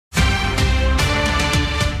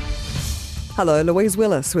Hello, Louise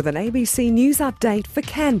Willis with an ABC News update for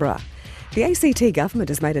Canberra. The ACT government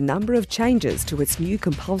has made a number of changes to its new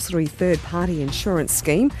compulsory third-party insurance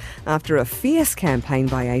scheme after a fierce campaign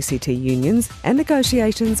by ACT unions and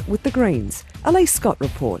negotiations with the Greens. Elise Scott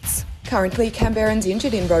reports. Currently, Canberrans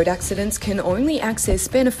injured in road accidents can only access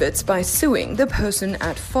benefits by suing the person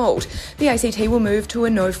at fault. The ACT will move to a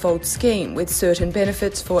no-fault scheme with certain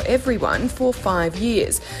benefits for everyone for 5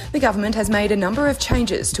 years. The government has made a number of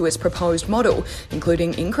changes to its proposed model,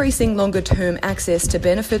 including increasing longer-term access to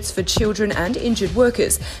benefits for children and injured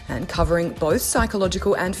workers and covering both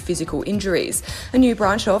psychological and physical injuries. A new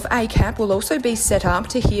branch of ACAP will also be set up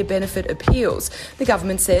to hear benefit appeals. The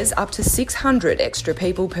government says up to 600 extra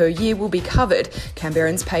people per year will be covered.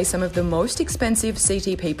 Canberrans pay some of the most expensive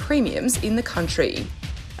CTP premiums in the country.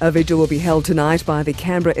 A vigil will be held tonight by the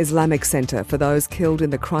Canberra Islamic Centre for those killed in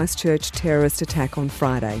the Christchurch terrorist attack on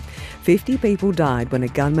Friday. 50 people died when a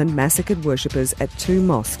gunman massacred worshippers at 2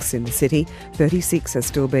 mosques in the city. 36 are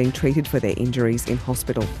still being treated for their injuries in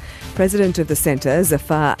hospital. President of the centre,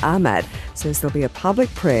 Zafar Ahmad, says there'll be a public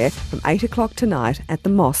prayer from 8 o'clock tonight at the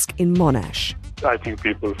mosque in Monash. I think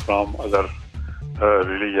people from other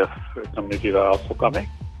religious communities are also coming,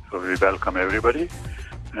 so we welcome everybody.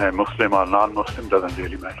 Muslim or non-Muslim doesn't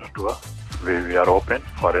really matter to us. We are open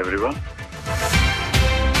for everyone.